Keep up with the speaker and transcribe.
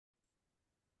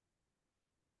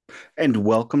and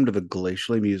welcome to the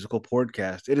Glacially Musical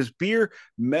Podcast. It is beer,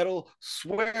 metal,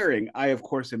 swearing. I, of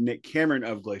course, am Nick Cameron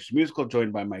of Glacially Musical,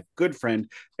 joined by my good friend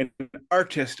and an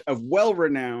artist of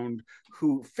well-renowned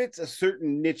who fits a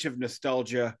certain niche of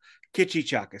nostalgia, Kitchy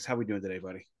Chakas. How we doing today,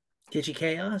 buddy? Kitschy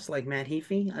chaos like Matt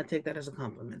Heafy. I take that as a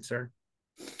compliment, sir.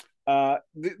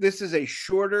 This is a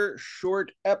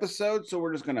short episode, so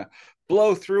we're just gonna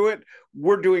blow through it.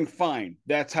 We're doing fine.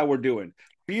 That's how we're doing.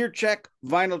 Beer check,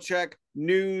 vinyl check,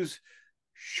 news,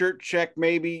 shirt check,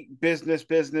 maybe business.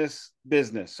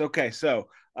 Okay, so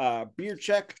beer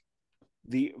check,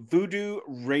 the Voodoo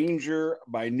Ranger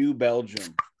by New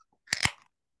Belgium.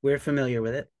 We're familiar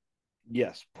with it.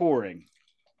 Yes, pouring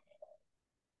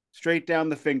straight down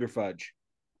the finger fudge.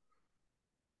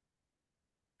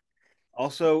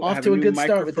 Also, Off to a good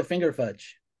start with the finger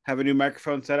fudge. have a new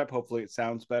microphone set up. Hopefully, it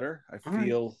sounds better. I All right.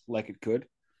 feel like it could.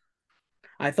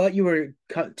 I thought you were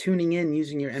tuning in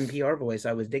using your NPR voice.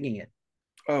 I was digging it.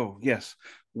 Oh, yes.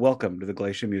 Welcome to the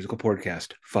Glacier Musical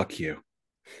Podcast. Fuck you.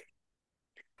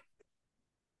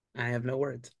 I have no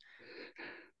words.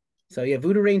 So yeah,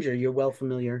 Voodoo Ranger, you're well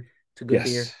familiar. It's a good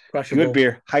beer, Yes. Good crushable.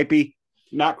 beer. Hypey.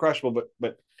 Not crushable,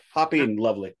 but hoppy Not and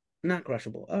lovely. not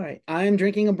crushable. All right. I am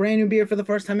drinking a brand new beer for the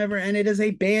first time ever, and it is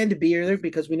a banned beer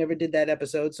because we never did that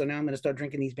episode. So now I'm going to start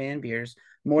drinking these banned beers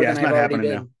more Yeah, than it's I've not already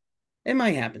happening now. been. It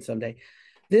might happen someday.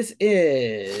 This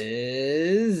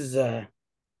is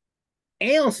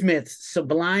AleSmith's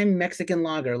Sublime Mexican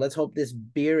Lager. Let's hope this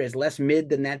beer is less mid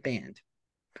than that band.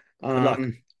 Good luck.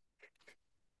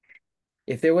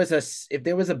 If there was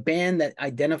a band that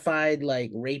identified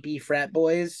like rapey frat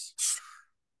boys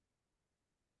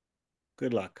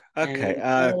Good luck. and it Okay.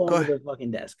 was all over the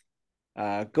fucking desk,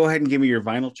 Go ahead and give me your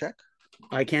vinyl check.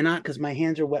 I cannot because my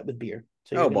hands are wet with beer.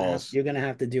 So you're Oh, gonna have balls. you're gonna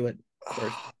have to do it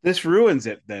first. This ruins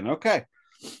it then. Okay.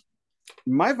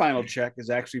 My vinyl check is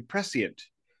actually prescient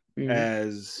Mhm.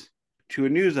 as to a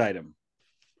news item.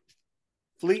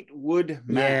 Fleetwood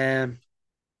Mac. Yeah,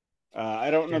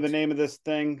 I don't know the shit. name of this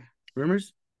thing.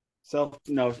 Rumors.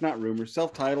 No, it's not rumors.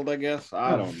 Self-titled, I guess.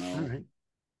 I Oh, don't all know. right.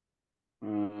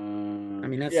 I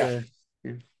mean that's Yeah, a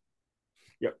yeah.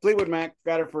 yeah. Fleetwood Mac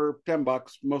got it for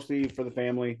 $10, mostly for the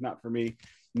family, not for me.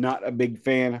 Not a big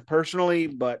fan personally,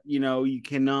 but you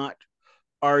cannot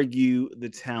argue the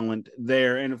talent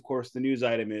there. And of course, the news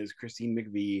item is Christine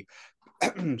McVie,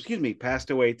 excuse me, passed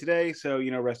away today. So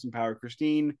rest in power,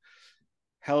 Christine.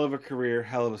 Hell of a career,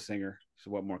 hell of a singer. So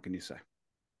what more can you say?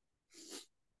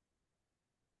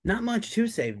 Not much to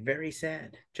say. Very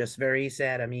sad. Just very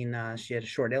sad. I mean, she had a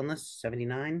short illness,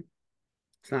 79.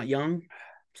 It's not young.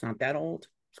 It's not that old.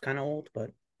 It's kind of old,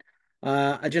 but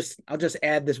I'll just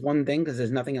add this one thing because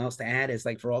there's nothing else to add. It's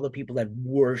like for all the people that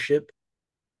worship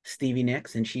Stevie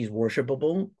Nicks and she's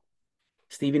worshipable,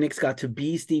 Stevie Nicks got to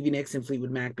be Stevie Nicks and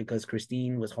Fleetwood Mac because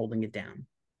Christine was holding it down.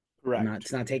 Correct.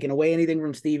 It's not taking away anything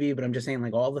from Stevie, but I'm just saying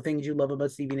like all the things you love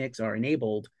about Stevie Nicks are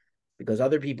enabled because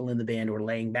other people in the band were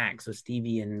laying back so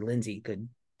Stevie and Lindsay could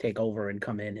take over and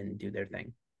come in and do their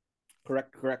thing. Maybe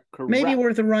Correct.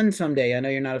 worth a run someday. I know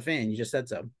you're not a fan. You just said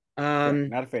so. Correct. Um,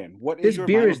 Not a fan. What is this your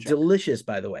beer vinyl is check? delicious,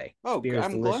 by the way. This Oh, beer is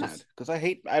I'm glad delicious. because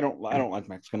I don't like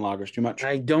Mexican lagers too much.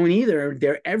 I don't either.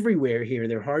 They're everywhere here.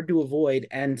 They're hard to avoid.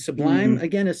 And Sublime, Mm-hmm.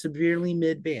 again, a severely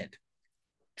mid band.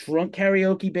 Drunk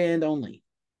karaoke band only.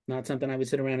 Not something I would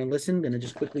sit around and listen. Gonna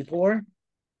just quickly pour.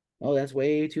 Oh, that's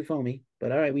way too foamy.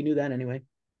 But all right, we knew that anyway.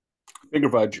 Finger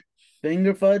fudge.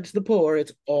 Finger fudge the pour.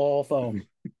 It's all foam.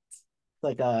 It's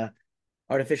like a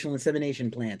artificial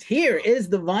insemination plant. Here is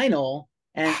the vinyl,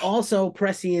 and also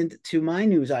prescient to my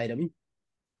news item.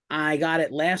 I got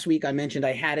it last week. I mentioned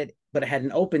I had it, but I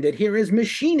hadn't opened it. Here is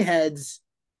Machine Heads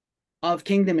of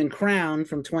Kingdom and Crown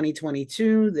from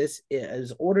 2022. This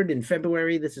is ordered in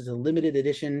February. This is a limited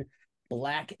edition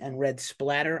black and red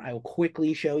splatter. I will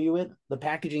quickly show you it. The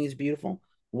packaging is beautiful.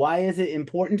 Why is it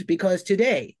important? Because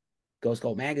today, Ghost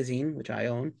Cult Magazine, which I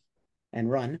own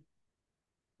and run,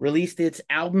 released its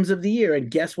albums of the year. And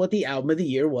guess what the album of the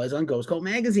year was on Ghost Cult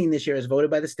Magazine this year, as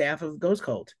voted by the staff of Ghost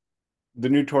Cult? The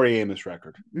new Tori Amos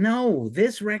record. No,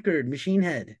 this record, Machine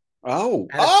Head. Oh,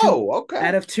 Out of two, okay.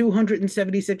 out of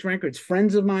 276 records,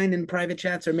 friends of mine in private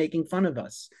chats are making fun of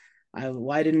us.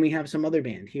 Why didn't we have some other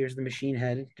band? Here's the Machine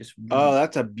Head, just Oh,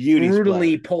 that's a beauty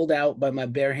brutally splatter. pulled out by my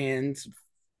bare hands,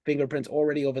 fingerprints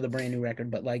already over the brand new record.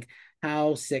 But like,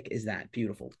 how sick is that?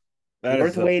 Beautiful, That is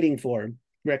worth the waiting for.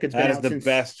 Record's been that is out the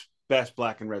since best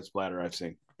black and red splatter I've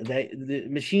seen. the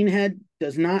Machine Head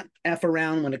does not f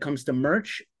around when it comes to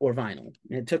merch or vinyl.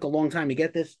 It took a long time to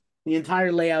get this. The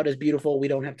entire layout is beautiful. We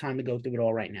don't have time to go through it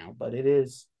all right now, but it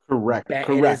is Correct. it is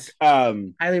Correct.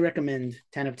 highly recommend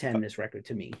 10 of Uh, 10 this record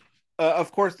to me.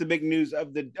 Of course, the big news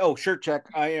of the shirt check.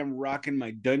 I am rocking my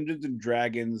Dungeons and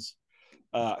Dragons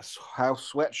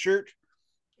house sweatshirt.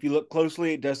 If you look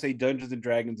closely, it does say Dungeons and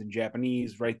Dragons in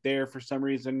Japanese right there for some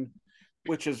reason,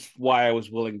 which is why I was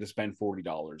willing to spend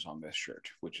 $40 on this shirt,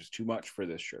 which is too much for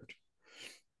this shirt.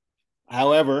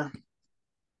 However,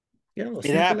 You got a little it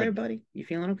sniffle there, happened. buddy? You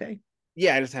feeling okay?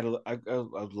 Yeah, I just had a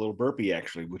little burpee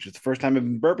actually, which is the first time I've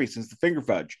been burpee since the finger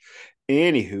fudge.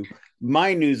 Anywho,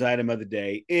 my news item of the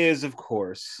day is, of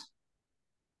course,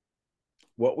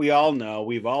 what we all know,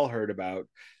 we've all heard about,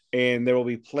 and there will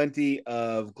be plenty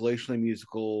of glacially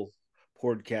musical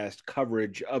podcast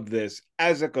coverage of this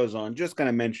as it goes on. Just going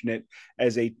to mention it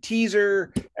as a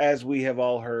teaser. As we have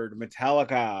all heard,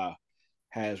 Metallica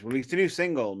has released a new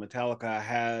single. Metallica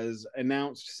has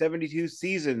announced 72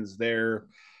 seasons, their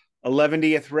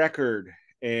 11th record,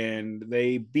 and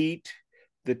they beat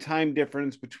the time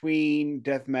difference between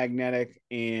Death Magnetic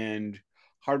and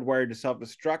Hardwired to Self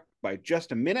Destruct by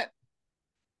just a minute.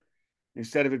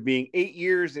 Instead of it being 8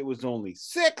 years, it was only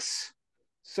 6.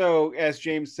 So, as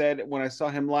James said when I saw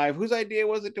him live, whose idea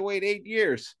was it to wait 8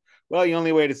 years? Well, you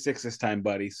only waited 6 this time,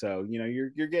 buddy. So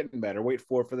you're getting better. Wait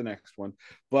 4 for the next one.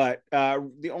 But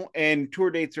and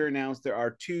tour dates are announced. There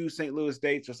are 2 St. Louis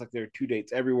dates, just like there are 2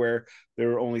 dates everywhere.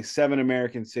 There are only 7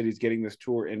 American cities getting this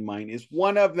tour, and mine is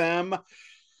one of them.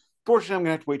 Fortunately, I'm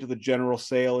gonna have to wait till the general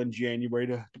sale in January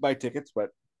to buy tickets, but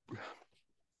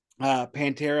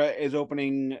Pantera is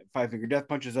opening, Five Finger Death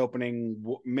Punch is opening,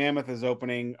 Mammoth is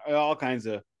opening, all kinds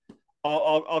of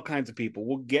all kinds of people.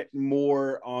 We'll get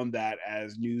more on that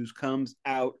as news comes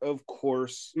out, of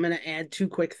course. I'm going to add 2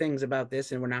 quick things about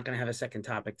this, and we're not going to have a second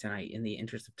topic tonight in the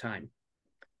interest of time.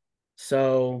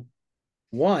 So,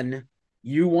 one,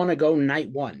 you want to go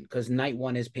night 1 because night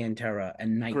 1 is Pantera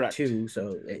and night Correct. 2.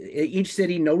 So each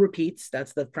city, no repeats.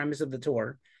 That's the premise of the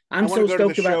tour. I I'm want so to go to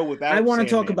the stoked about. show without I want to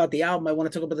talk Sandman. about the album. I want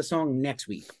to talk about the song next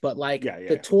week. But Yeah.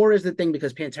 the tour is the thing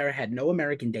because Pantera had no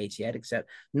American dates yet, except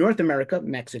North America,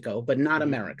 Mexico, but not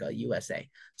America, USA.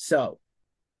 So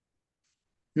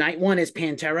night 1 is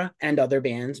Pantera and other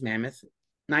bands, Mammoth.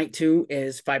 Night 2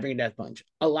 is Five Finger Death Punch.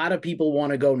 A lot of people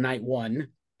want to go night 1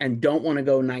 and don't want to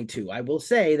go night 2. I will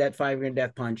say that Five Finger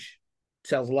Death Punch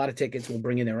sells a lot of tickets, will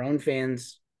bring in their own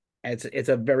fans. It's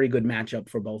a very good matchup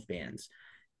for both bands.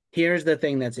 Here's the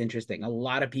thing that's interesting. A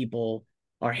lot of people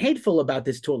are hateful about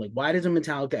this tour. Like, why doesn't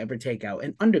Metallica ever take out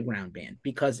an underground band?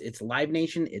 Because it's Live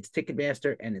Nation, it's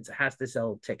Ticketmaster, and it has to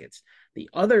sell tickets. The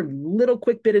other little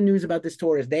quick bit of news about this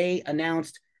tour is they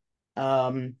announced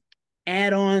add-ons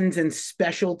and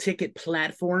special ticket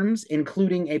platforms,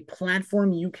 including a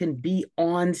platform you can be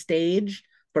on stage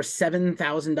for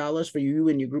 $7,000 for you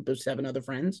and your group of 7 other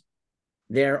friends.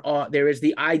 There is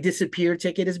the I Disappear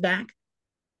ticket is back.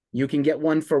 You can get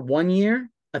one for 1 year,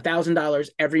 $1,000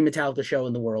 every Metallica show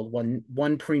in the world.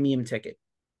 One premium ticket,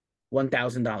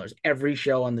 $1,000 every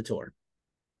show on the tour.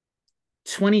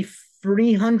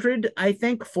 2,300, I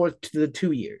think, for the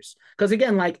 2 years. Because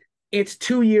again, like it's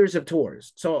 2 years of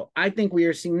tours. So I think we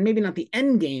are seeing maybe not the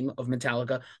end game of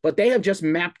Metallica, but they have just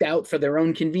mapped out for their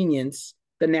own convenience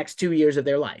the next 2 years of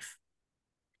their life.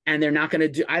 And they're not going to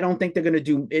do, I don't think they're going to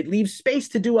do, it leaves space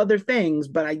to do other things,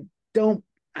 but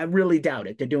I really doubt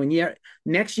it. They're doing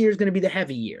next year is going to be the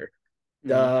heavy year.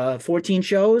 The 14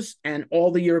 shows and all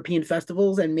the European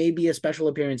festivals and maybe a special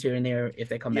appearance here and there if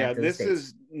they come back to the States.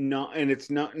 Is not, and it's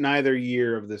not, neither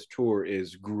year of this tour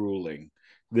is grueling.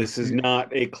 This is not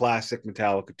a classic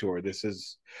Metallica tour. This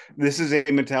is a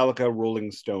Metallica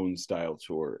Rolling Stone style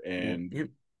tour. And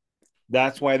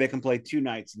that's why they can play 2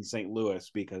 nights in St. Louis,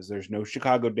 because there's no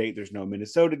Chicago date, there's no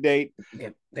Minnesota date.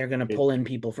 They're going to pull in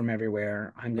people from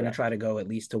everywhere. I'm going to try to go at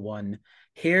least to one.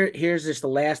 Here's just the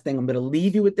last thing. I'm going to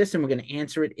leave you with this, and we're going to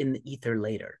answer it in the ether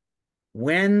later.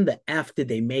 When the F did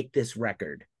they make this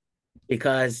record?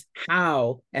 Because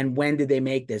how and when did they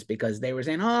make this? Because they were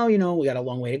saying, oh, we got a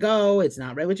long way to go. It's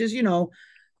not right, which is,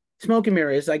 smoke and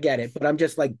mirrors. I get it. But I'm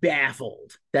just like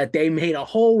baffled that they made a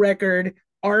whole record,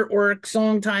 artwork,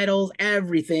 song titles,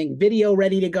 everything, video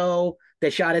ready to go. They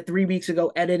shot it 3 weeks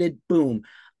ago, edited, boom.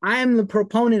 I'm the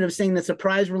proponent of saying that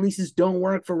surprise releases don't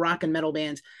work for rock and metal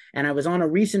bands. And I was on a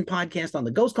recent podcast on the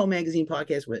Ghost Call Magazine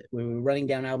podcast where we were running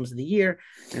down albums of the year.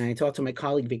 And I talked to my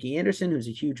colleague, Vicki Anderson, who's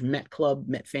a huge Met Club,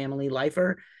 Met family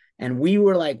lifer. And we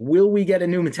were like, will we get a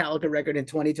new Metallica record in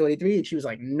 2023? And she was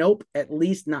like, nope, at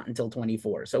least not until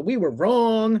 24. So we were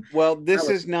wrong. Well, this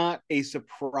is not a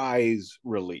surprise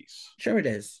release. Sure it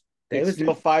is. It's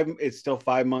still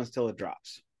 5 months till it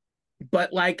drops.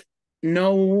 But like,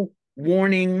 no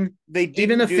warning. They Even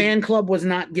didn't the do fan club was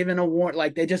not given a warning.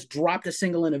 Like they just dropped a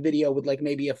single in a video with like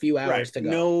maybe a few right. hours to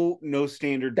go. No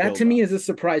standard That to build me up. is a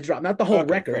surprise drop, not the whole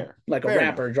Okay, record. fair. Like a Fair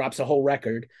enough. rapper drops a whole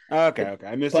record. Okay. I But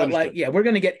like, misunderstood. yeah, we're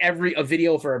gonna get a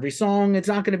video for every song. It's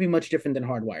not gonna be much different than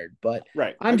Hardwired. But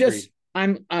Right. I'm Agreed. just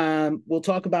we'll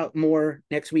talk about more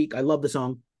next week. I love the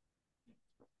song.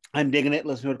 I'm digging it.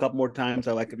 Listen to it a couple more times.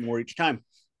 I like it more each time.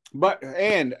 But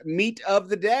and meat of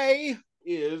the day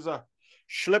is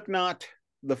Slipknot,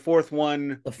 the fourth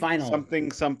one, The final.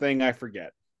 something I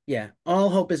forget. Yeah, all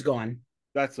hope is gone.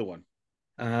 That's the one.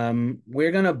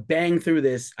 We're gonna bang through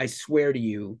this, I swear to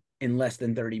you, in less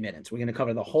than 30 minutes. We're gonna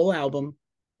cover the whole album.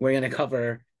 We're gonna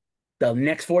cover the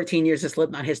next 14 years of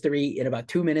Slipknot history in about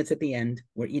 2 minutes at the end.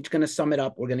 We're each gonna sum it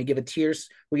up. We're gonna give a tiers.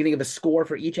 We're gonna give a score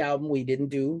for each album we didn't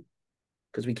do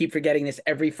because we keep forgetting this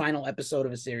every final episode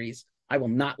of a series. I will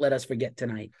not let us forget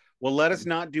tonight. Well, let us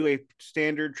not do a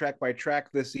standard track by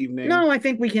track this evening. No, I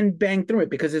think we can bang through it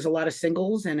because there's a lot of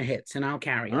singles and hits, and I'll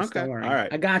carry us. Okay. Don't worry. All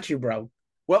right. I got you, bro.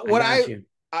 Well, what I got you.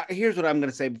 Here's what I'm going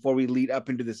to say before we lead up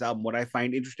into this album. What I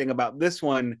find interesting about this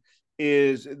one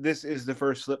is this is the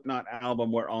first Slipknot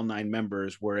album where all 9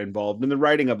 members were involved in the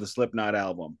writing of the Slipknot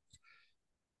album.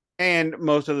 And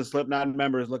most of the Slipknot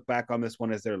members look back on this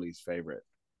one as their least favorite.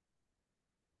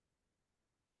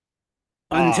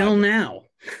 Until Odd. now.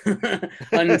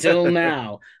 Until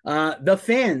now. The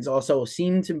fans also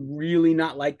seem to really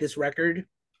not like this record.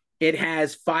 It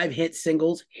has 5 hit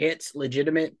singles, hits,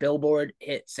 legitimate Billboard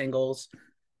hit singles.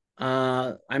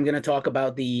 I'm going to talk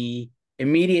about the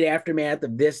immediate aftermath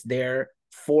of this, their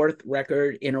 4th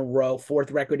record in a row,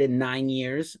 4th record in 9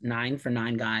 years, 9 for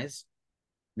 9 guys.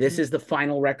 This is the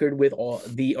final record with all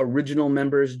the original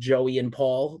members, Joey and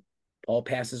Paul. Paul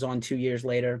passes on 2 years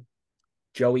later.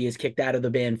 Joey is kicked out of the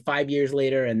band 5 years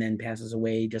later and then passes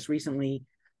away just recently.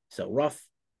 So rough.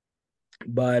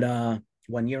 But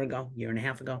 1 year ago, year and a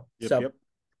half ago. Yep.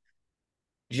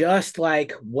 Just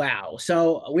like, wow.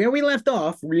 So where we left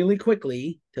off really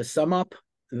quickly to sum up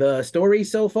the story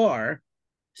so far,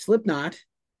 Slipknot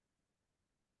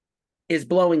is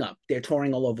blowing up. They're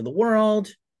touring all over the world.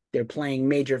 They're playing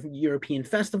major European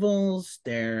festivals.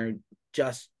 They're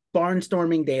just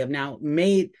barnstorming.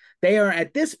 They are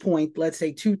at this point, let's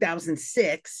say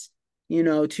 2006,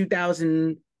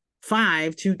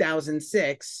 2005,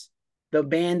 2006, the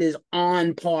band is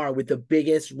on par with the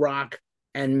biggest rock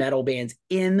and metal bands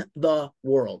in the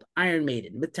world. Iron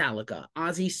Maiden, Metallica,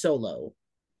 Ozzy Solo.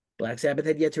 Black Sabbath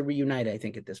had yet to reunite, I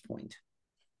think, at this point.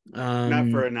 Not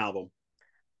for an album.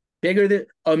 Bigger than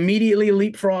immediately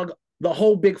leapfrog the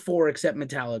whole big 4 except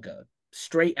Metallica.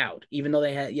 Straight out, even though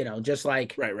they had, just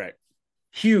like right.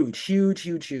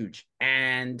 Huge.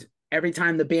 And every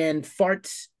time the band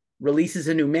farts, releases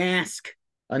a new mask,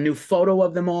 a new photo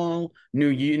of them all,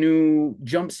 new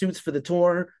jumpsuits for the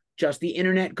tour, just the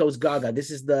internet goes gaga.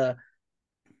 This is the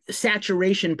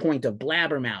saturation point of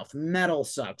Blabbermouth, Metal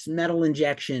Sucks, Metal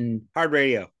Injection, Hard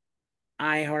Radio,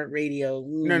 iHeartRadio.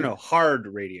 No, Hard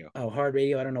Radio. Oh, Hard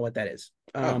Radio. I don't know what that is.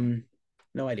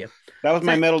 No idea. That was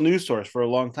my metal news source for a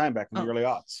long time back in the early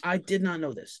aughts. I did not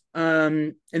know this.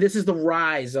 And this is the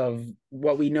rise of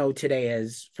what we know today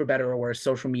as, for better or worse,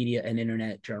 social media and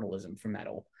internet journalism for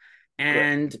metal.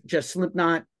 And just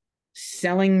Slipknot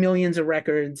selling millions of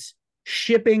records,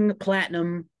 shipping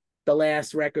platinum the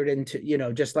last record into,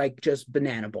 just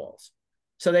banana balls.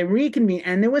 So they reconvene,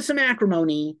 and there was some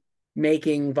acrimony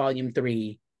making Volume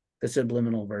 3, the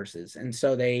Subliminal Verses. And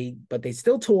so they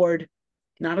still toured.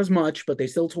 Not as much, but they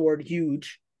still toured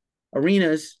huge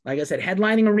arenas. Like I said,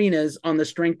 headlining arenas on the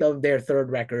strength of their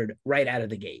 3rd record right out of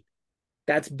the gate.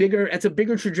 That's bigger. That's a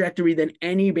bigger trajectory than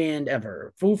any band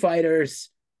ever. Foo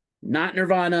Fighters, not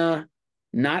Nirvana,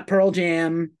 not Pearl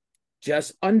Jam.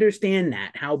 Just understand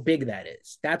how big that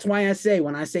is. That's why I say,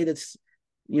 when I say that's,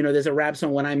 there's a rap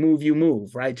song, when I move, you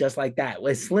move, right? Just like that.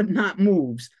 When Slipknot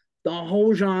moves, the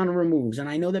whole genre moves. And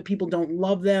I know that people don't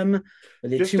love them, or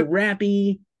they're too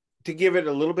rappy. To give it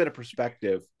a little bit of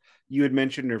perspective, you had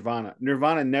mentioned Nirvana.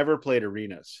 Nirvana never played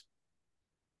arenas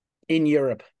in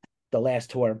Europe, the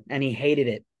last tour, and he hated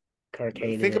it. Kirk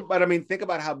hated it. Think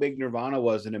about how big Nirvana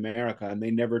was in America, and they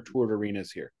never toured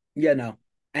arenas here. Yeah, no.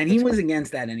 And he was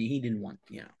against that, and he didn't want,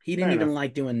 he didn't even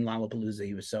like doing Lollapalooza.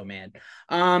 He was so mad.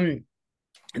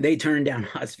 They turned down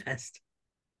Ozfest.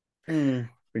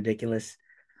 Ridiculous.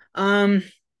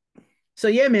 So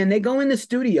yeah, man, they go in the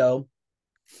studio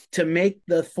to make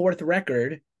the 4th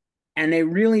record, and they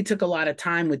really took a lot of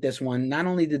time with this one. Not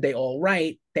only did they all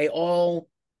write, they all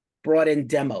brought in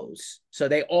demos. So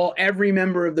every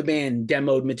member of the band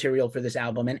demoed material for this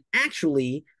album. And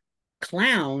actually,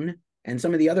 Clown and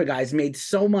some of the other guys made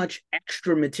so much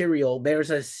extra material. There's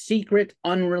a secret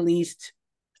unreleased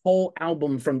whole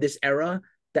album from this era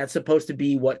that's supposed to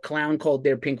be what Clown called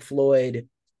their Pink Floyd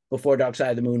before Dark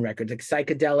Side of the Moon records, like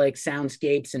psychedelic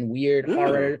soundscapes and weird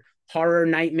horror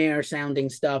nightmare sounding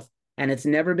stuff. And it's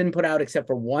never been put out except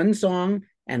for one song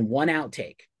and one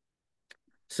outtake.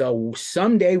 So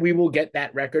someday we will get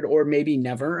that record, or maybe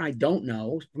never. I don't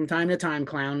know. From time to time,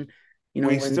 Clown,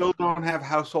 we still don't have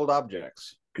household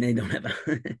objects. They don't have.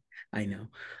 I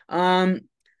know.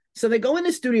 So they go in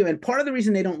the studio, and part of the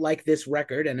reason they don't like this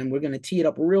record, and then we're going to tee it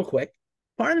up real quick.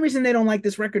 Part of the reason they don't like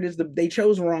this record is they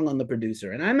chose wrong on the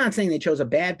producer. And I'm not saying they chose a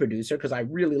bad producer, because I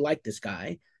really like this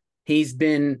guy. He's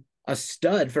been a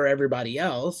stud for everybody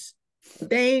else.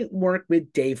 They work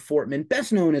with Dave Fortman,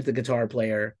 best known as the guitar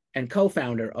player and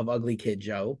co-founder of Ugly Kid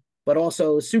Joe, but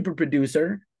also super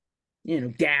producer,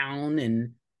 Down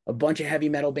and a bunch of heavy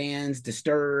metal bands,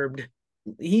 Disturbed.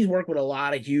 He's worked with a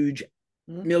lot of huge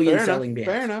million-selling bands.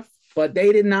 Fair enough. But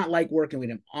they did not like working with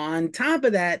him. On top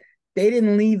of that, they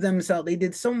didn't leave themselves. They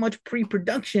did so much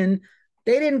pre-production.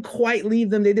 They didn't quite leave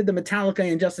them. They did the Metallica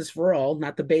and Justice for All,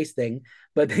 not the bass thing,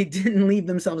 but they didn't leave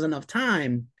themselves enough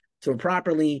time to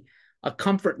properly a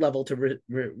comfort level to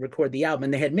record the album.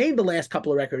 And they had made the last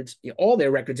couple of records, all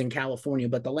their records in California,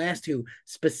 but the last two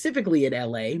specifically at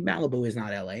LA. Malibu is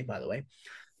not LA, by the way,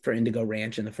 for Indigo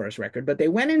Ranch in the first record. But they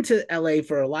went into LA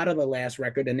for a lot of the last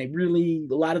record, and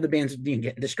a lot of the bands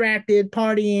getting distracted,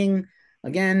 partying.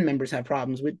 Again, members have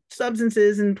problems with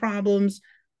substances and problems.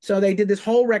 So they did this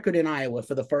whole record in Iowa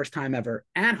for the first time ever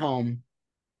at home.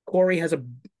 Corey has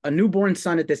a newborn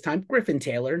son at this time, Griffin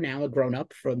Taylor, now a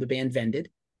grown-up from the band Vended,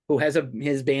 who has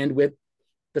his band with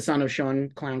the son of Sean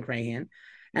Clown Crahan.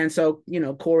 And so,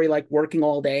 Corey working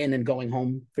all day and then going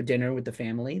home for dinner with the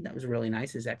family. That was really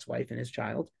nice, his ex-wife and his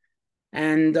child.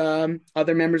 And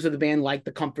other members of the band liked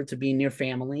the comforts of being near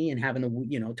family and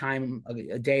having time,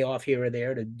 a day off here or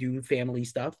there to do family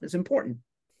stuff is important.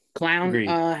 Clown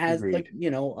has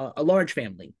a large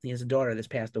family. He has a daughter that's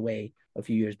passed away a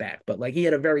few years back, but he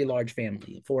had a very large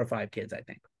family, 4 or 5 kids, I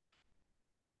think.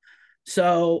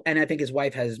 So, and I think his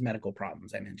wife has medical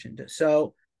problems, I mentioned.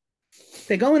 So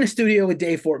they go in a studio with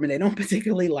Dave Fortman. They don't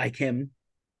particularly like him.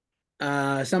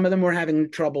 Some of them were having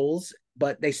troubles,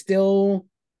 but they still,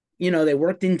 they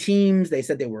worked in teams. They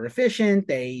said they were efficient.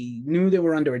 They knew they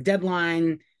were under a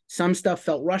deadline. Some stuff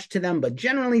felt rushed to them, but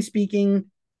generally speaking,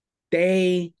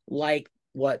 they liked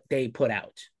what they put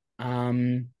out.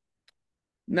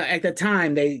 At the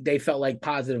time, they felt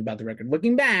positive about the record.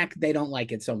 Looking back, they don't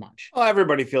like it so much. Well,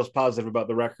 everybody feels positive about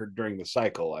the record during the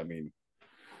cycle. I mean,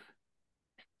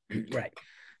 right.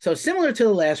 So similar to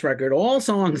the last record, all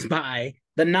songs by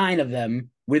the 9 of them,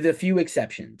 with a few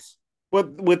exceptions.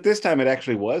 With this time, it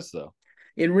actually was, though.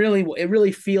 It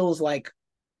really feels like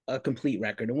a complete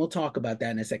record, and we'll talk about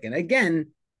that in a second. Again,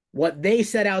 what they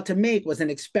set out to make was an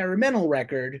experimental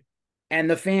record. And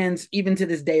the fans, even to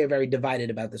this day, are very divided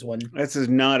about this one. This is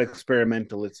not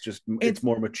experimental. It's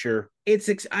more mature.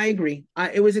 I agree.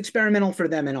 It was experimental for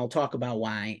them, and I'll talk about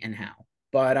why and how.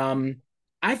 But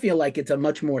I feel like it's a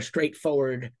much more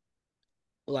straightforward,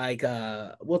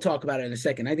 we'll talk about it in a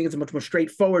second. I think it's a much more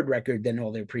straightforward record than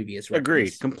all their previous records.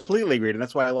 Agreed. Completely agreed. And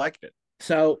that's why I liked it.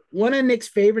 So one of Nick's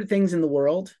favorite things in the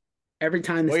world, every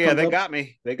time this comes up, got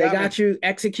me. They got you.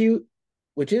 Execute,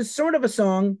 which is sort of a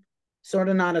song. Sort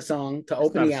of not a song to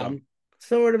open the album.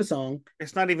 Sort of a song.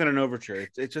 It's not even an overture.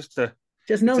 It's just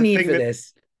no need for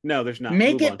this. No, there's not.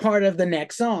 Make it part of the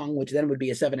next song, which then would be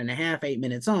a 7.5,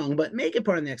 8-minute song, but make it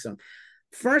part of the next song.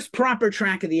 First proper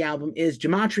track of the album is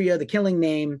Gematria, The Killing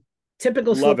Name.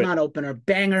 Typical Slipknot opener,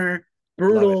 banger,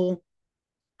 brutal,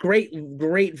 great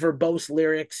verbose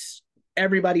lyrics.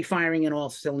 Everybody firing in all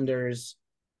cylinders,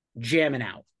 jamming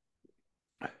out.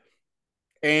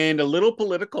 And a little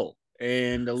political.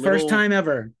 And first time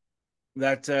ever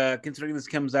that considering this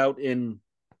comes out in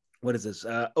what is this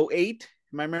 08?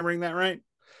 Am I remembering that right?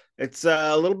 It's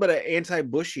a little bit of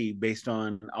anti-Bushy based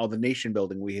on all the nation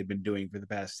building we had been doing for the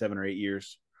past 7 or 8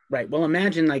 years. Right. Well,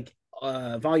 imagine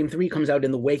Volume 3 comes out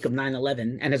in the wake of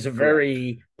 9/11 and it's a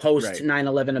very post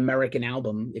 9/11 American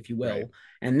album, if you will. Right.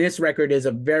 And this record is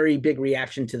a very big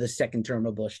reaction to the second term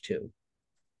of Bush too.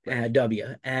 W.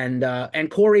 And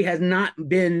Corey has not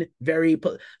been very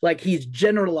he's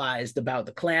generalized about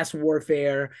the class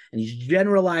warfare, and he's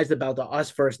generalized about the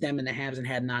us first, them, and the haves and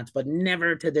had nots, but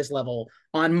never to this level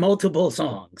on multiple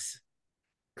songs.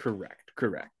 Correct.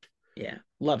 Yeah,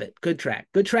 love it. Good track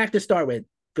to start with.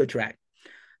 Good track.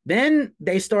 Then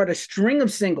they start a string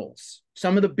of singles.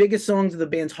 Some of the biggest songs of the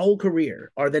band's whole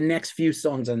career are the next few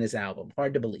songs on this album.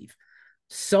 Hard to believe.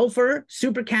 Sulfur,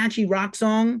 super catchy rock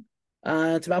song.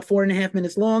 It's about 4.5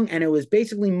 minutes long, and it was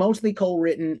basically mostly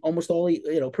co-written, almost all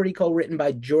pretty co-written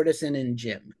by Jordison and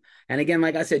Jim. And again,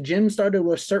 like I said, Jim started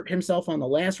to assert himself on the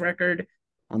last record.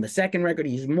 On the second record,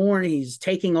 he's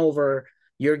taking over.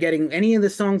 You're getting any of the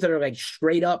songs that are like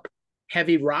straight up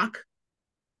heavy rock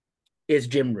is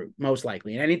Jim Root, most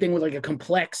likely. And anything with like a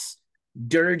complex,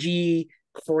 dirgy,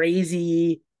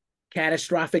 crazy,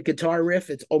 catastrophic guitar riff,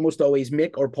 it's almost always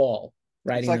Mick or Paul It's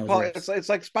writing like those Paul. riffs. It's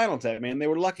like Spinal Tap, man. They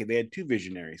were lucky. They had two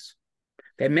visionaries.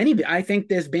 That many, I think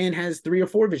this band has 3 or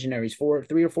 4 visionaries,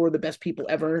 three or four of the best people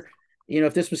ever.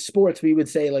 If this was sports, we would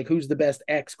say like who's the best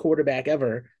ex quarterback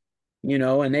ever,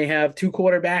 and they have 2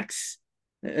 quarterbacks,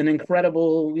 an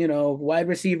incredible, wide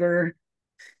receiver,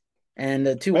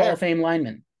 and two Hall of Fair. Fame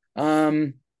linemen.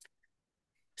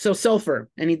 So Sulfur,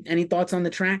 any thoughts on the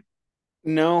track?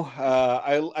 No,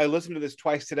 I listened to this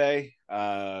twice today.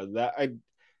 That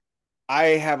I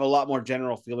have a lot more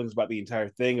general feelings about the entire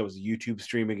thing. It was a YouTube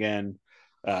stream again.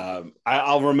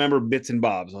 I'll remember bits and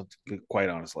bobs, quite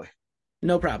honestly.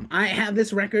 No problem. I have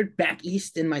this record back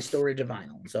east in my storage of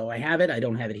vinyl. So I have it. I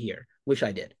don't have it here. Wish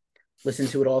I did. Listen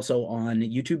to it also on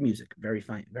YouTube Music. Very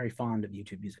fine, very fond of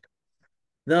YouTube Music.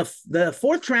 The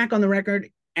fourth track on the record,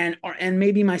 and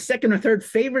maybe my second or third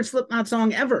favorite Slipknot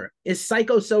song ever, is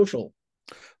Psychosocial.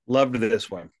 Loved this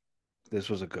one. This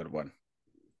was a good one.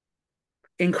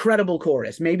 Incredible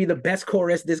chorus. Maybe the best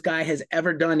chorus this guy has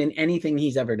ever done in anything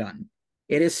he's ever done.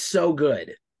 It is so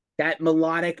good. That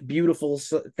melodic, beautiful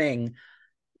thing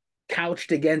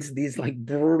couched against these like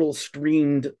brutal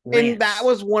screamed rants. And that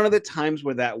was one of the times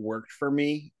where that worked for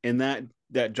me. And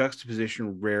that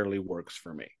juxtaposition rarely works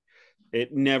for me.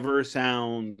 It never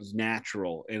sounds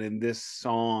natural. And in this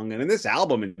song and in this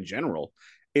album in general,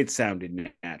 it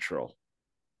sounded natural.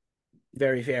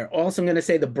 Very fair. Also, I'm going to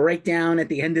say the breakdown at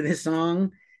the end of this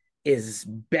song is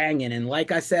banging. And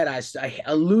like I said, I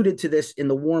alluded to this in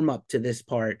the warm up to this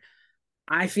part.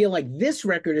 I feel like this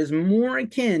record is more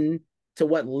akin to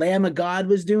what Lamb of God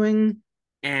was doing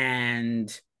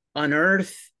and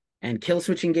Unearth and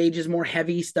Killswitch Engage is more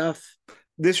heavy stuff.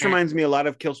 This reminds me a lot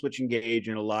of Killswitch Engage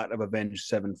and a lot of Avenged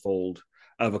Sevenfold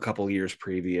of a couple years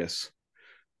previous.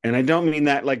 And I don't mean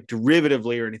that like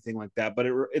derivatively or anything like that, but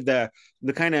the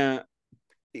kind of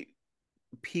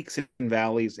peaks and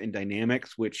valleys and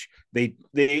dynamics, which they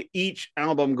each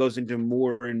album goes into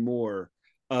more and more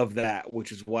of that,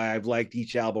 which is why I've liked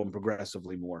each album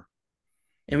progressively more.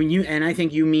 And I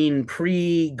think you mean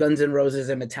pre Guns N' Roses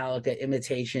and Metallica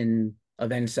imitation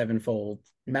Avenged Sevenfold,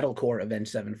 metalcore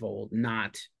Avenged Sevenfold,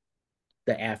 not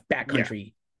the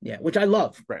backcountry, which I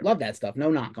love. Right. Love that stuff.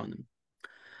 No knock on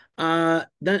them.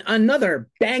 Then another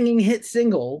banging hit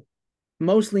single,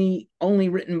 mostly only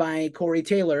written by Corey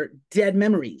Taylor, Dead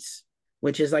Memories,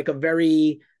 which is like a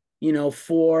very,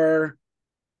 for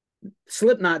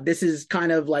Slipknot, this is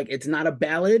kind of like, it's not a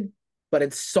ballad, but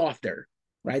it's softer,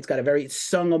 right? It's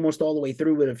sung almost all the way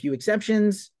through with a few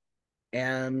exceptions.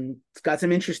 And it's got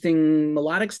some interesting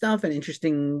melodic stuff and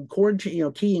interesting chord,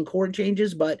 key and chord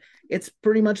changes, but it's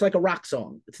pretty much like a rock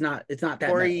song. It's not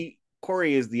that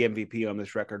Corey is the MVP on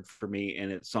this record for me,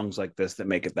 and it's songs like this that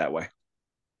make it that way.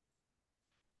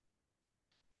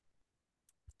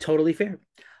 Totally fair.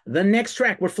 The next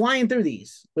track, we're flying through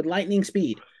these with lightning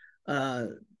speed.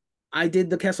 I did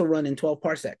the Kessel Run in 12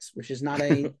 parsecs, which is not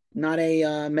a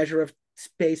measure of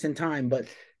space and time, but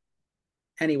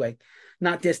anyway,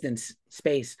 not distance,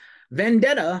 space.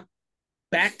 Vendetta,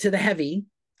 back to the heavy,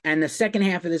 and the second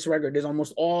half of this record is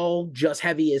almost all just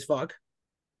heavy as fuck.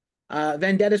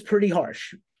 Vendetta's pretty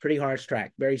harsh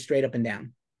track, very straight up and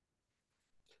down.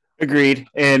 Agreed.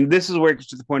 And this is where it gets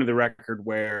to the point of the record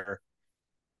where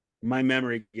my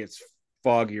memory gets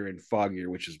foggier and foggier,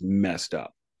 which is messed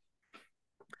up.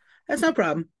 That's no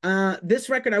problem. This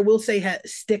record, I will say,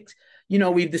 sticks.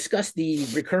 We've discussed the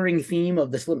recurring theme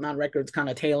of the Slipknot records kind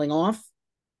of tailing off.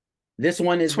 This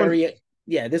one is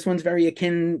this one's very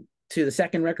akin to the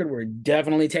second record, where it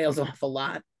definitely tails off a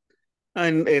lot.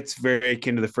 And it's very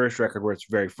akin to the first record, where it's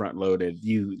very front loaded.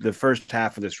 The first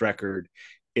half of this record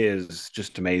is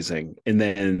just amazing, and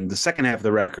then the second half of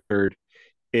the record,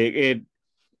 it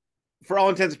for all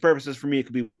intents and purposes, for me, it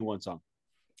could be one song.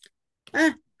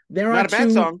 There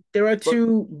are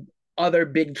two other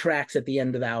big tracks at the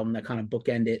end of the album that kind of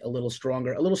bookend it a little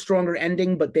stronger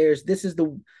ending. But this is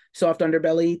the soft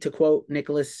underbelly, to quote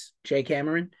Nicholas J.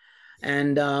 Cameron.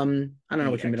 And I don't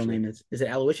know what your middle name is. Is it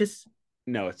Aloysius?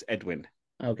 No, it's Edwin.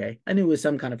 Okay. I knew it was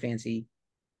some kind of fancy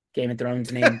Game of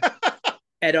Thrones name.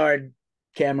 Edard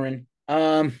Cameron.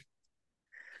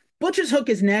 Butcher's Hook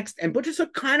is next, and Butcher's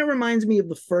Hook kind of reminds me of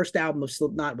the first album of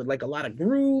Slipknot, with like a lot of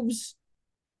grooves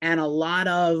and a lot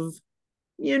of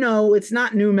it's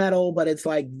not new metal, but it's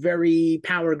like very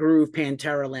power groove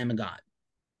Pantera Lamb of God.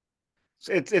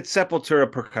 It's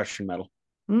Sepultura percussion metal.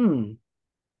 Hmm.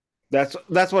 That's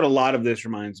what a lot of this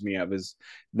reminds me of, is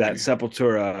that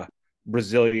Sepultura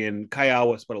Brazilian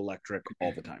Kaiawas, but electric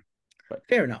all the time. But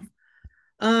Fair enough.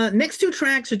 Next two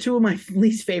tracks are two of my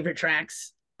least favorite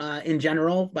tracks in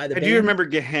general by the I do band. remember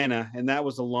Gehenna, and that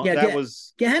was Yeah, that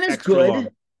was Gehenna's extra good, long.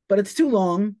 but it's too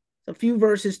long. It's a few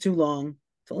verses too long.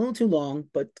 It's a little too long,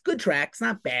 but good track. It's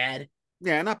not bad.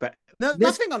 Yeah, not bad. No, This,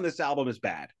 nothing on this album is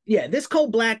bad. yeah, this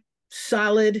Cold Black,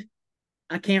 solid.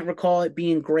 I can't recall it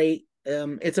being great.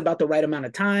 It's about the right amount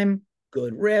of time.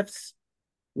 Good riffs.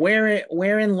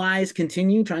 Wherein lies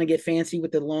continue. Trying to get fancy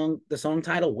with the song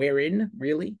title. Wherein,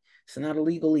 really? It's not a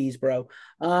legalese, bro.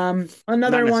 Not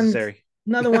Another one. necessary.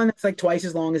 Another one that's like twice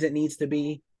as long as it needs to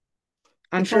be.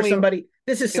 I'm It's sure only somebody.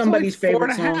 This is it's only somebody's four and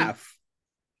favorite a song. half.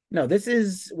 No, this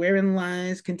is Wherein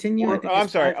Lies Continue. I Or think oh, it's I'm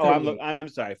sorry. Oh, 538. I'm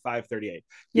sorry. 538.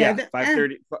 Yeah, Yeah,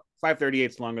 538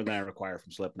 is longer than I require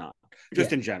from Slipknot, yeah,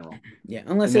 just in general. yeah.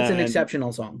 Unless And it's an then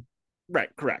exceptional song. right,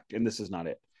 correct. And this is not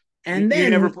it. And You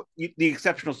never then, put the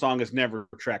exceptional song is never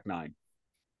track 9.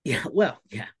 yeah, well,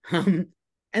 yeah.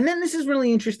 And then this is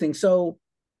really interesting. So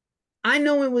I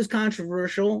know it was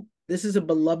controversial. This is a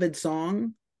beloved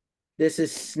song. This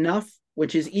is Snuff,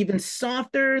 which is even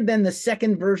softer than the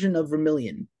second version of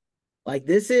Vermilion. Like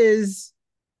this is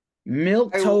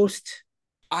milk I toast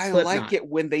I like Slipknot. it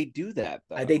when they do that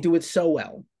They though. do it so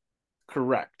well.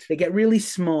 Correct. They get really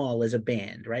small as a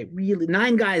band, right? Really,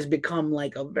 nine guys become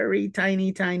like a very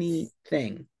tiny, tiny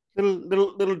thing.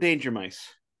 Little danger mice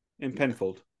in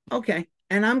Penfold. Okay,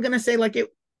 and I'm gonna say like it.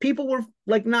 People were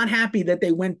like not happy that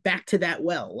they went back to that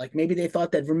well. Like maybe they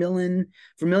thought that Vermilion,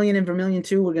 and Vermilion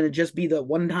 2 were gonna just be the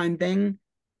one-time thing,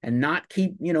 and not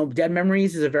keep. Dead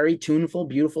Memories is a very tuneful,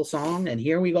 beautiful song, and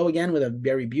here we go again with a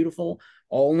very beautiful,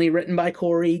 only written by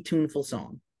Corey, tuneful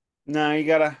song. No, you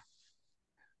gotta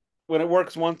when it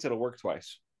works once, it'll work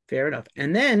twice. Fair enough.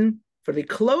 And then for the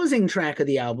closing track of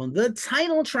the album, the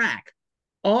title track,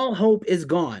 All Hope Is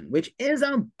Gone, which is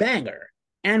a banger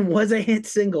and was a hit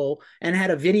single and had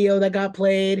a video that got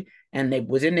played and it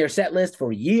was in their set list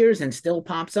for years and still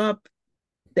pops up.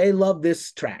 They love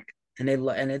this track. And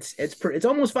it's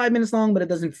almost 5 minutes long, but it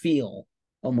doesn't feel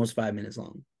almost 5 minutes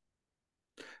long.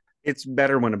 It's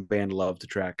better when a band loves a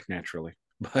track naturally,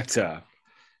 but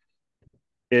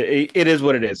it is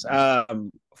what it is.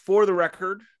 For the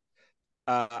record,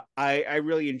 I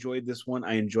really enjoyed this one.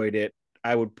 I enjoyed it.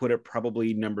 I would put it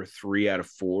probably number 3 out of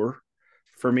 4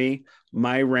 for me.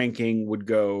 My ranking would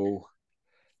go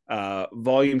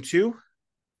volume 2,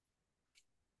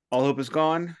 All Hope Is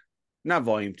Gone. Not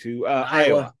volume 2,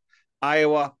 Iowa.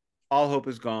 Iowa, All Hope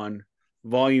Is Gone.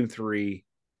 Volume 3,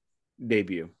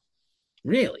 debut.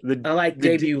 Really? The I like the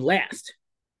debut last.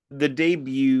 the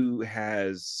debut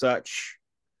has such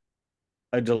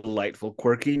a delightful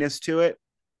quirkiness to it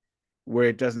where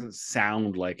it doesn't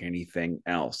sound like anything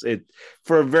else. It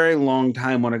for a very long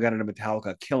time when I got into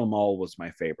Metallica, Kill 'Em All was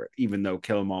my favorite, even though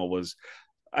Kill 'Em All was,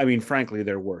 I mean, frankly,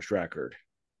 their worst record.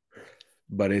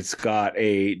 But it's got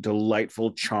a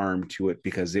delightful charm to it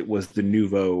because it was the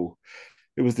nouveau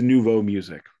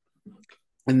music.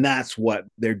 And that's what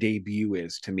their debut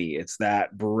is to me. It's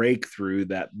that breakthrough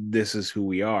that this is who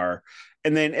we are.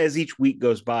 And then as each week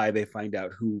goes by, they find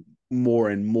out who more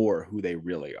and more who they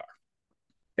really are.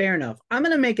 Fair enough. I'm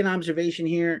going to make an observation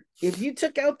here. If you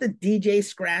took out the DJ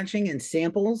scratching and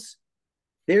samples,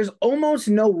 there's almost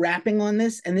no rapping on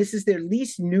this, and this is their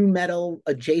least new metal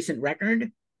adjacent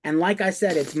record. And like I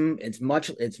said, it's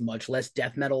much less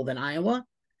death metal than Iowa.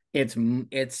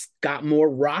 It's got more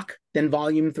rock than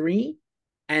Volume 3,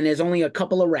 and there's only a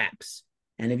couple of raps.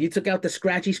 And if you took out the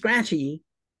scratchy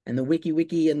and the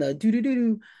wiki and the doo doo doo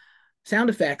doo sound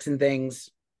effects and things,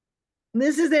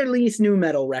 this is their least new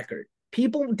metal record.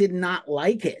 People did not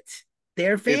like it.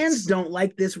 Their fans It's don't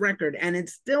like this record, and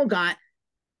it's still got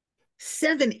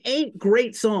 7, 8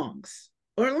 great songs,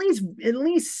 or at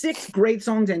least 6 great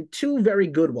songs and 2 very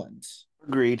good ones.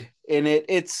 agreed. And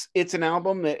it's an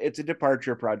album that it's a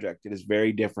departure project. It is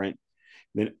very different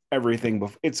than everything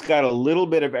before. It's got a little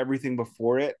bit of everything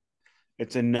before it.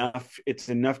 It's enough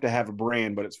to have a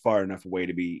brand, but it's far enough away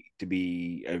to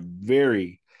be a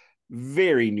very,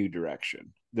 very new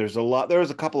direction. There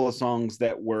was a couple of songs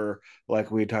that were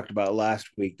like we talked about last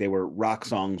week. They were rock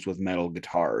songs with metal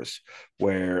guitars,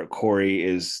 where Corey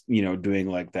is, doing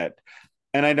like that.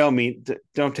 And I don't mean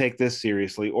don't take this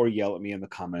seriously or yell at me in the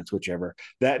comments, whichever.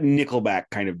 That Nickelback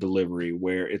kind of delivery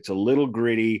where it's a little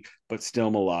gritty but still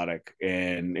melodic,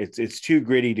 and it's too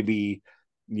gritty to be,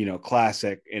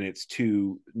 classic, and it's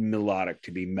too melodic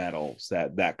to be metal. So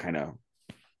that kind of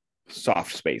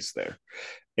soft space there.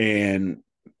 And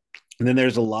then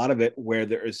there's a lot of it where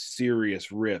there is serious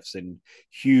riffs and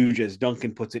huge, as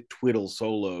Duncan puts it, twiddle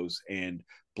solos and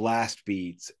blast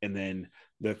beats, and then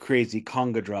the crazy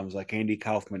conga drums, like Andy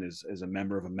Kaufman is a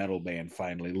member of a metal band,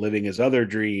 finally living his other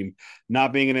dream,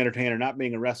 not being an entertainer, not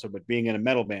being a wrestler, but being in a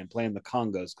metal band, playing the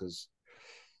congas, because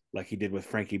like he did with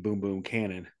Frankie Boom Boom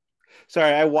Cannon.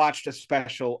 Sorry, I watched a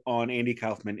special on Andy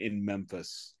Kaufman in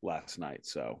Memphis last night,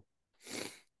 so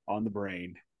on the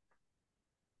brain.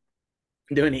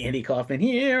 Doing the Andy Kaufman,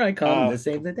 here I come to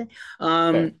save the day.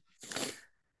 Okay.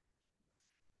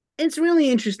 It's really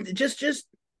interesting. Just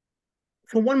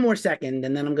for one more second,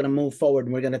 and then I'm going to move forward,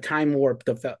 and we're going to time warp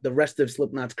the rest of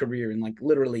Slipknot's career in like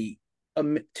literally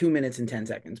 2 minutes and 10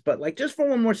 seconds. But like just for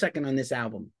one more second on this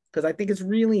album, because I think it's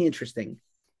really interesting.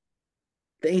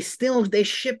 They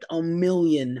shipped 1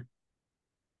 million.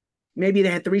 Maybe they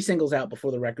had 3 singles out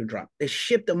before the record dropped. They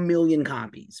shipped 1 million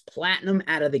copies, platinum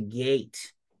out of the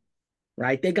gate.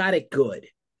 Right? They got it good.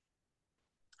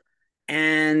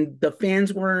 And the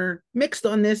fans were mixed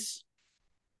on this.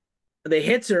 The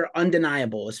hits are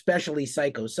undeniable, especially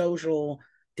Psychosocial,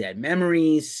 Dead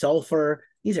Memories, Sulfur.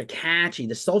 These are catchy.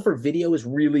 The Sulfur video is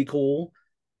really cool.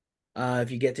 If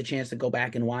you get the chance to go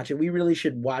back and watch it, we really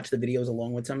should watch the videos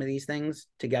along with some of these things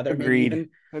together. Agreed. Maybe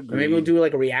even. Or maybe we'll do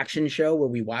like a reaction show where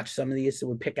we watch some of these. So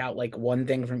we'll pick out like one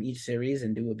thing from each series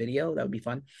and do a video. That would be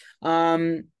fun.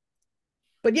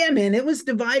 But yeah, man, it was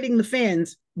dividing the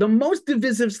fans. The most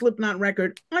divisive Slipknot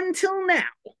record until now.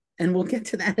 And we'll get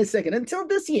to that in a second. Until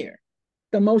this year.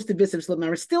 The most divisive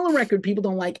Slipknot is still a record people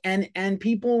don't like. And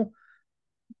people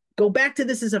go back to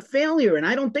this as a failure. And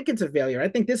I don't think it's a failure. I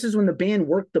think this is when the band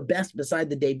worked the best beside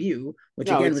the debut, which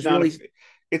again was really...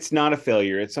 It's not a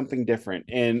failure. It's something different.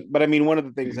 But I mean, one of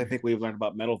the things I think we've learned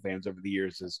about metal fans over the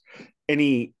years is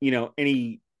any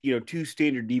 2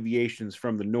 standard deviations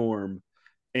from the norm,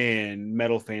 and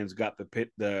metal fans got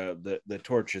the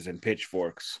torches and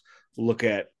pitchforks. Look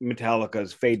at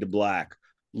Metallica's Fade to Black.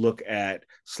 Look at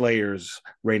Slayer's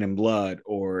Rain and Blood,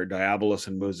 or Diabolus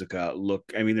and Musica.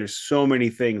 There's so many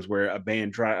things where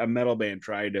a metal band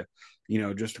tried to,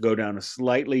 just to go down a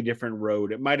slightly different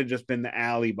road. It might have just been the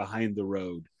alley behind the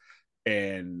road,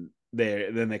 and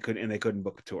they couldn't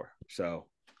book a tour. So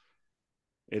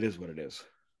it is what it is.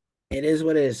 It is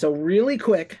what it is. So really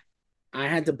quick, I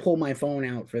had to pull my phone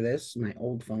out for this, my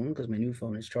old phone, because my new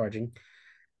phone is charging.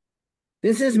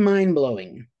 This is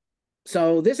mind-blowing.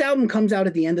 So this album comes out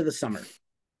at the end of the summer.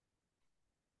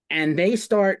 And they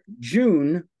start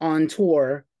June on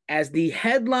tour as the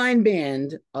headline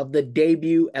band of the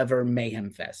debut ever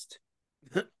Mayhem Fest.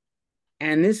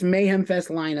 And this Mayhem Fest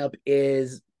lineup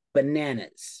is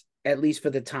bananas, at least for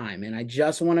the time. And I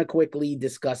just want to quickly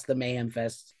discuss the Mayhem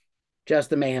Fest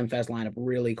lineup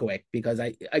really quick, because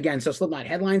so Slipknot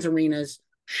headlines arenas,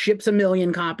 ships 1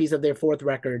 million copies of their 4th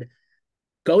record,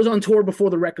 goes on tour before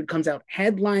the record comes out,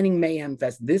 headlining Mayhem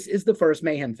Fest. This is the first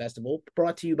Mayhem Festival,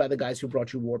 brought to you by the guys who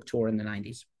brought you Warped Tour in the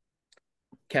 90s,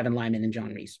 Kevin Lyman and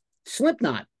John Reese.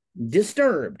 Slipknot,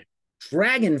 Disturbed,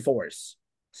 Dragon Force,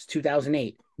 it's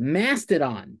 2008,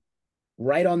 Mastodon,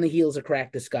 right on the heels of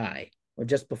Crack the Sky, or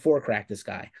just before Crack the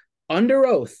Sky, Under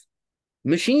Oath,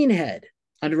 Machine Head.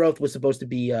 Under Oath was supposed to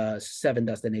be Seven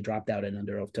Dust, and they dropped out, and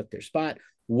Under Oath took their spot.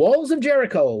 Walls of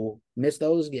Jericho, missed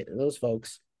those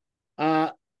folks.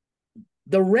 The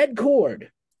Red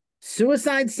Chord,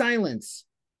 Suicide Silence,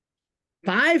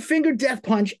 Five Finger Death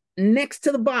Punch next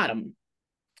to the bottom,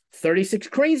 36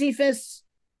 Crazy Fists,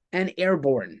 and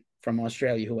Airborne from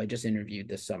Australia, who I just interviewed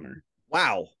this summer.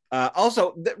 Wow.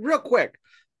 Also, real quick,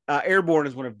 Airborne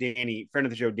is one of friend of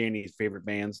the show, Danny's favorite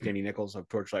bands. Danny Nichols of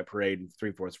Torchlight Parade, and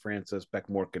 3/4 Francis, Beck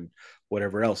Mork, and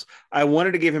whatever else. I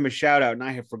wanted to give him a shout out, and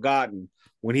I have forgotten.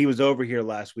 When he was over here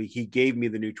last week, he gave me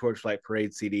the new Torchlight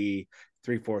Parade CD,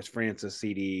 3/4 Francis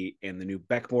CD, and the new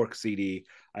Beck Mork CD.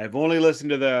 I've only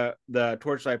listened to the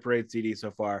Torchlight Parade CD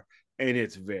so far, and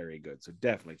it's very good. So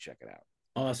definitely check it out.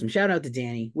 Awesome. Shout out to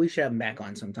Danny. We should have him back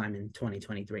on sometime in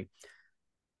 2023.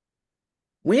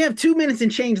 We have 2 minutes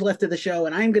and change left of the show,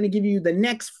 and I'm going to give you the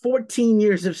next 14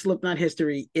 years of Slipknot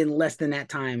history in less than that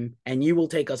time, and you will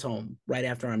take us home right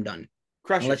after I'm done.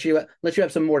 Crush it. Let you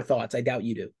have some more thoughts. I doubt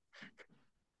you do.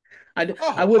 I would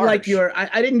harsh. like your...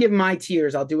 I didn't give my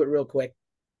tiers. I'll do it real quick.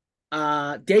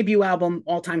 Debut album,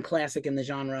 all-time classic in the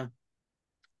genre.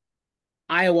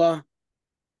 Iowa,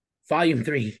 Volume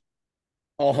 3.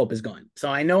 All Hope Is Gone. So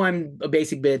I know I'm a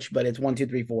basic bitch, but it's 1, 2,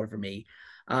 3, 4 for me.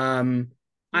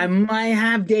 I might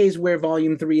have days where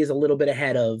Volume 3 is a little bit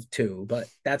ahead of 2, but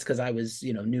that's because I was,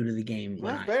 new to the game.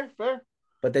 Fair.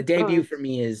 But the debut for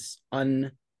me is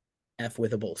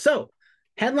un-F-withable. So,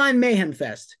 headline Mayhem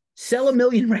Fest. sell 1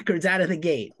 million records out of the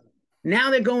gate. Now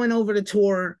they're going over to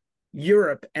tour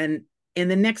Europe, and in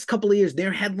the next couple of years,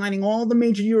 they're headlining all the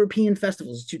major European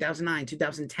festivals. 2009,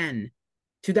 2010.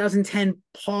 2010,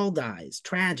 Paul dies.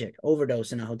 Tragic.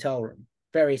 Overdose in a hotel room.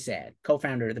 Very sad.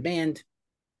 Co-founder of the band.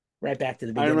 Right back to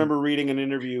the beginning. I remember reading an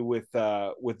interview with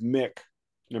Mick,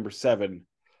 number 7,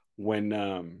 when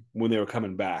they were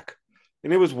coming back,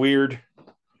 and it was weird.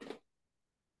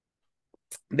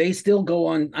 They still go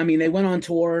on. I mean, they went on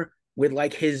tour with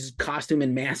like his costume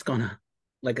and mask on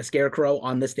a scarecrow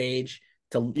on the stage.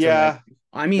 Yeah,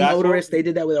 I mean, Odorous. They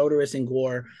did that with Odorous and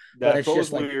Gore, but it's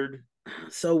just like weird.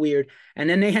 So weird. And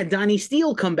then they had Donnie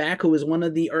Steele come back, who was one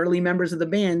of the early members of the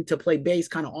band, to play bass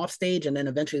kind of off stage, and then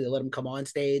eventually they let him come on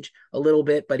stage a little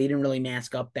bit, but he didn't really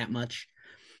mask up that much.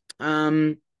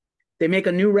 They make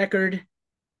a new record.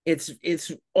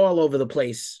 It's all over the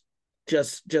place.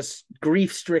 Just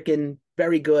grief stricken,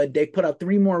 very good. They put out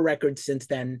 3 more records since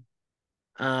then.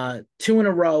 2 in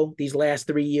a row these last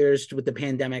 3 years with the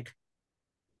pandemic.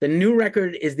 The new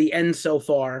record is The End So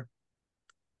Far.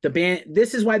 The band,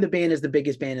 this is why the band is the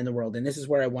biggest band in the world, and this is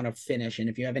where I want to finish. And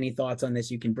if you have any thoughts on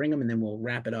this, you can bring them, and then we'll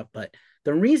wrap it up. But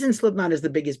the reason Slipknot is the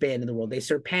biggest band in the world, they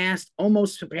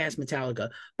almost surpassed Metallica.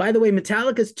 By the way,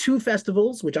 Metallica's 2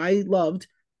 festivals, which I loved,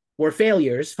 were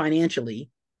failures financially.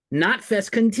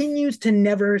 Knotfest continues to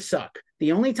never suck.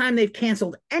 The only time they've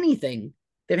canceled anything,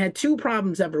 they've had 2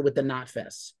 problems ever with the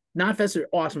Knotfests. Knotfests are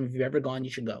awesome. If you've ever gone,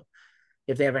 you should go,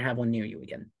 if they ever have one near you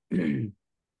again.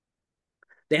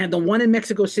 They had the one in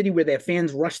Mexico City where their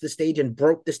fans rushed the stage and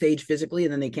broke the stage physically,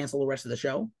 and then they canceled the rest of the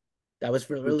show. That was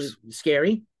really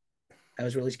scary. That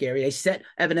was really scary. They set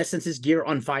Evanescence's gear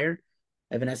on fire.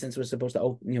 Evanescence was supposed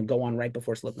to go on right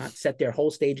before Slipknot. Set their whole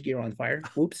stage gear on fire.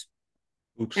 Oops.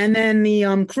 And then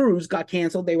the cruise got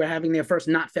canceled. They were having their first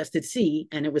Knotfest at sea,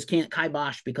 and it was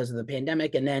kibosh because of the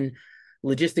pandemic. And then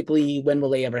logistically, when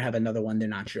will they ever have another one? They're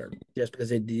not sure. Just because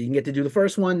they didn't get to do the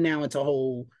first one, now it's a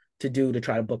whole to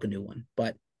try to book a new one.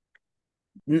 But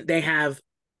they have,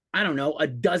 I don't know, a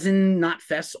dozen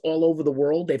Knotfests all over the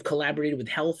world. They've collaborated with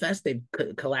Hellfest. They've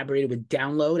collaborated with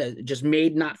Download, just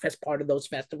made Knotfest part of those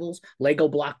festivals. Lego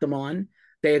blocked them on.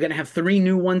 They're going to have 3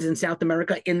 new ones in South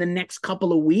America in the next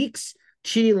couple of weeks.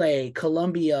 Chile,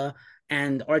 Colombia,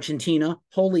 and Argentina.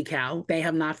 Holy cow. They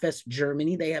have Knotfest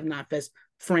Germany. They have Knotfest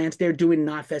France. They're doing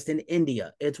Knotfest in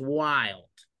India. It's wild.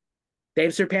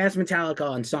 They've surpassed Metallica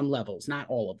on some levels, not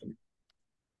all of them.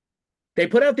 They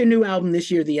put out their new album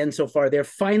this year, The End So Far, their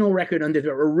final record under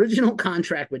their original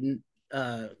contract with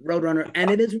Roadrunner, and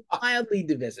it is wildly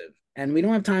divisive. And we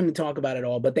don't have time to talk about it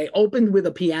all, but they opened with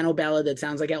a piano ballad that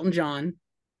sounds like Elton John.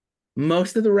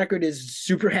 Most of the record is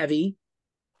super heavy,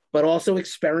 but also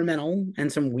experimental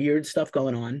and some weird stuff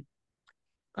going on.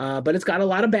 But it's got a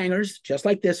lot of bangers, just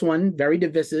like this one, very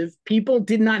divisive. People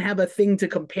did not have a thing to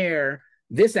compare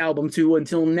this album to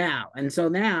until now. And so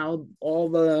now all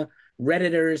the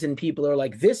Redditors and people are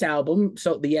like, this album,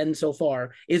 so The End So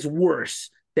Far, is worse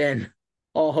than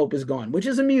All Hope Is Gone, which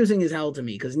is amusing as hell to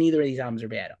me because neither of these albums are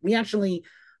bad.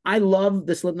 I love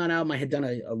the Slipknot album. I had done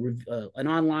an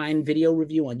online video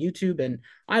review on YouTube, and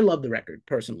I love the record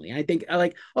personally. I think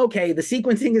okay, the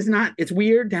sequencing is not, it's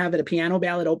weird to have a piano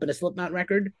ballad open a Slipknot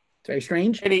record. It's very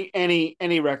strange.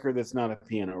 Any record that's not a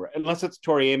piano, unless it's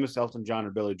Tori Amos, Elton John, or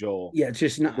Billy Joel. Yeah, it's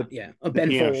just not. Ben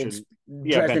Folds,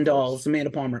 Dresden Dolls, Amanda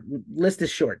Palmer. List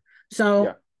is short.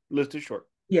 So list is short.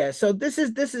 Yeah. So this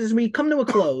is we come to a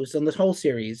close on this whole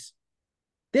series.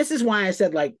 This is why I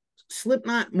said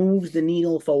Slipknot moves the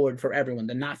needle forward for everyone.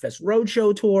 The Knotfest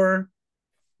Roadshow Tour,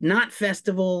 Knot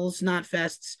Festivals,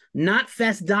 Knotfests,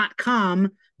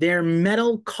 Knotfest.com, their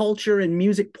metal culture and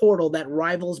music portal that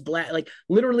rivals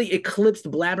literally eclipsed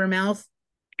Blabbermouth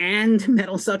and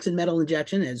Metal Sucks and Metal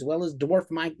Injection, as well as dwarf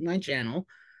my channel.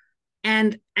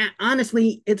 And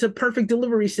honestly, it's a perfect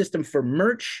delivery system for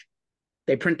merch.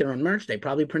 They print their own merch. They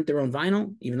probably print their own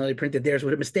vinyl, even though they printed theirs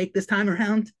with a mistake this time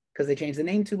around because they changed the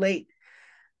name too late.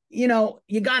 You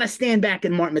got to stand back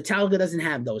and mark. Metallica doesn't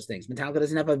have those things. Metallica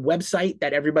doesn't have a website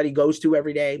that everybody goes to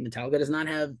every day. Metallica does not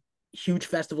have huge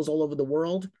festivals all over the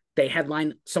world. They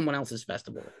headline someone else's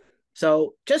festival.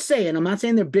 So just saying, I'm not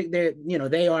saying they're big.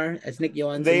 They are, as Nick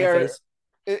yawns in my face.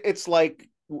 It's like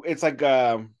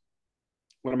one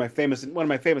of my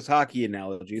famous hockey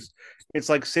analogies. It's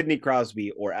like Sidney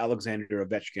Crosby or Alexander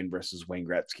Ovechkin versus Wayne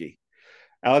Gretzky.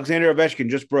 Alexander Ovechkin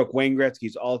just broke Wayne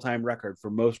Gretzky's all-time record for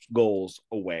most goals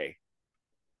away.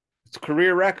 It's a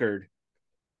career record.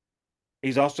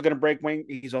 He's also going to break Wayne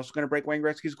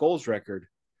Gretzky's goals record,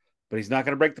 but he's not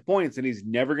going to break the points, and he's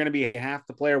never going to be half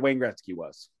the player Wayne Gretzky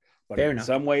was. But in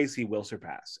some ways, he will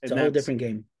surpass. It's a whole different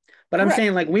game. But I'm Correct.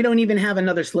 saying like we don't even have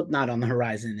another Slipknot on the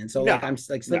horizon, and so like No, I'm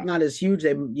like no. Slipknot is huge.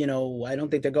 They I don't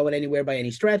think they're going anywhere by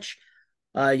any stretch.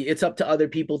 It's up to other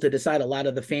people to decide. A lot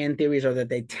of the fan theories are that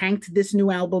they tanked this new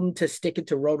album to stick it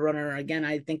to Roadrunner. Again,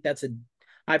 I think that's a.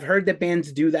 I've heard that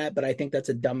bands do that, but I think that's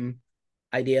a dumb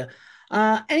idea.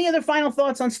 Any other final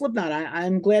thoughts on Slipknot?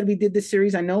 I'm glad we did this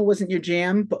series. I know it wasn't your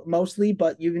jam, but mostly,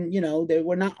 but they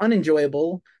were not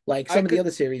unenjoyable like I some of the could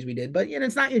other series we did. But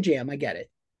it's not your jam. I get it.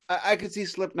 I could see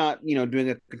Slipknot, doing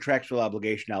a contractual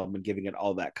obligation album and giving it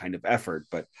all that kind of effort,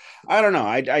 but I don't know.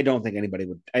 I don't think anybody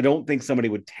would. I don't think somebody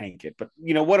would tank it. But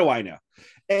what do I know?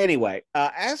 Anyway,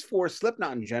 as for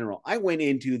Slipknot in general, I went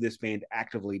into this band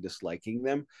actively disliking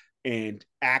them and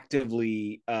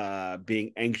actively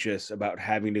being anxious about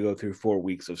having to go through 4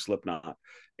 weeks of Slipknot.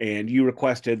 And you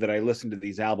requested that I listen to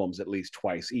these albums at least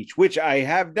twice each, which I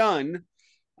have done.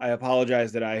 I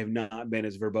apologize that I have not been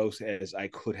as verbose as I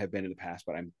could have been in the past,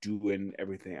 but I'm doing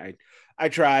everything. I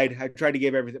tried. I tried to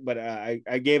give everything, but I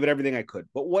gave it everything I could.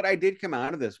 But what I did come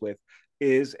out of this with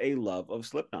is a love of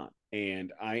Slipknot.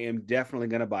 And I am definitely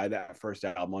going to buy that first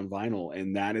album on vinyl.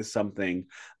 And that is something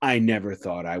I never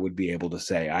thought I would be able to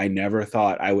say. I never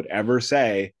thought I would ever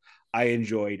say I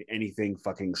enjoyed anything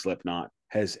fucking Slipknot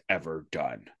has ever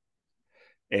done.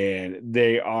 And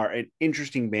they are an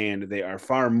interesting band. They are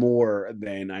far more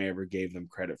than I ever gave them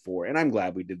credit for. And I'm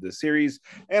glad we did this series,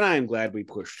 and I'm glad we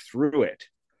pushed through it.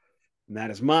 And that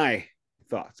is my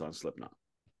thoughts on Slipknot.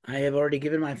 I have already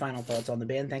given my final thoughts on the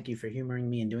band. Thank you for humoring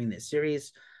me and doing this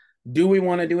series. Do we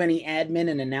want to do any admin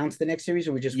and announce the next series,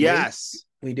 or we just Yes,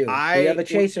 wait? We do. We have a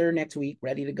chaser next week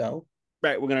ready to go.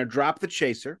 Right, we're gonna drop the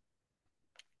chaser,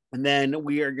 and then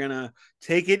we are gonna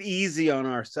take it easy on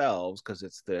ourselves because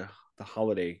it's the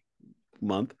holiday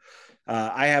month.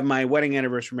 I have my wedding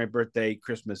anniversary, my birthday,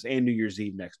 Christmas, and New Year's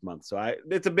Eve next month. So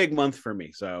it's a big month for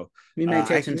me. So we may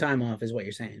take some time off, is what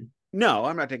you're saying. No,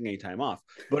 I'm not taking any time off,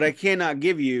 but I cannot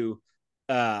give you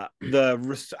I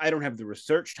don't have the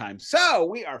research time. So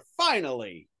we are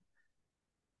finally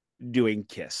doing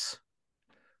Kiss.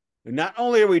 Not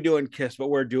only are we doing Kiss, but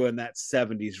we're doing that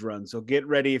 70s run. So get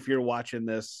ready if you're watching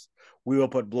this. We will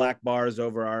put black bars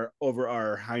over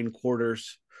our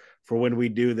hindquarters for when we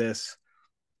do this.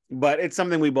 But it's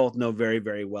something we both know very,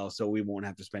 very well, so we won't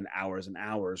have to spend hours and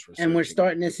hours researching. And we're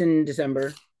starting this in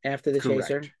December after the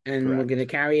chaser, and we're going to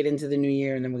carry it into the new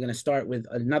year, and then we're going to start with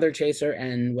another chaser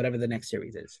and whatever the next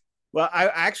series is. Well,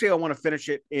 I want to finish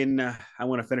it in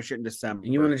December.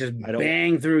 And you want to just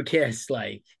bang through Kiss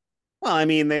like. Well, I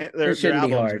mean, their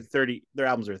albums are 30. Their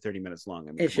albums are 30 minutes long.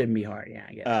 I mean, it shouldn't be hard. Yeah,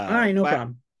 I get it. All right, no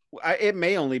problem. It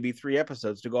may only be 3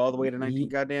 episodes to go all the way to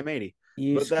 1980.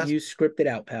 You script it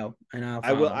out, pal, and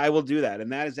I will do that,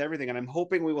 and that is everything. And I'm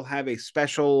hoping we will have a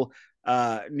special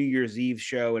New Year's Eve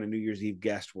show and a New Year's Eve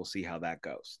guest. We'll see how that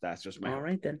goes. That's just my all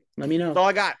right then. Let me know. That's all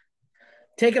I got.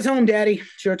 Take us home, Daddy.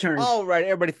 It's your turn. All right,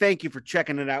 everybody. Thank you for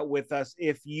checking it out with us.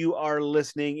 If you are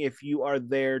listening, if you are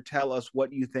there, tell us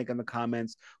what you think in the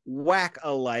comments. Whack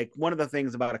a like. One of the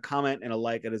things about a comment and a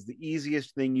like, it is the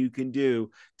easiest thing you can do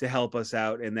to help us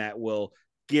out, and that will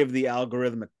give the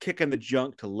algorithm a kick in the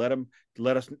junk to let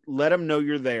them know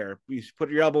you're there. You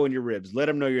put your elbow in your ribs. Let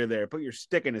them know you're there. Put your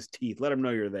stick in his teeth. Let them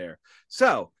know you're there.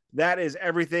 So that is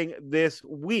everything this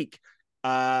week.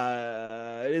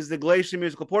 It is the Glacier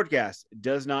Musical Podcast. It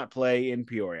does not play in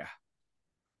Peoria.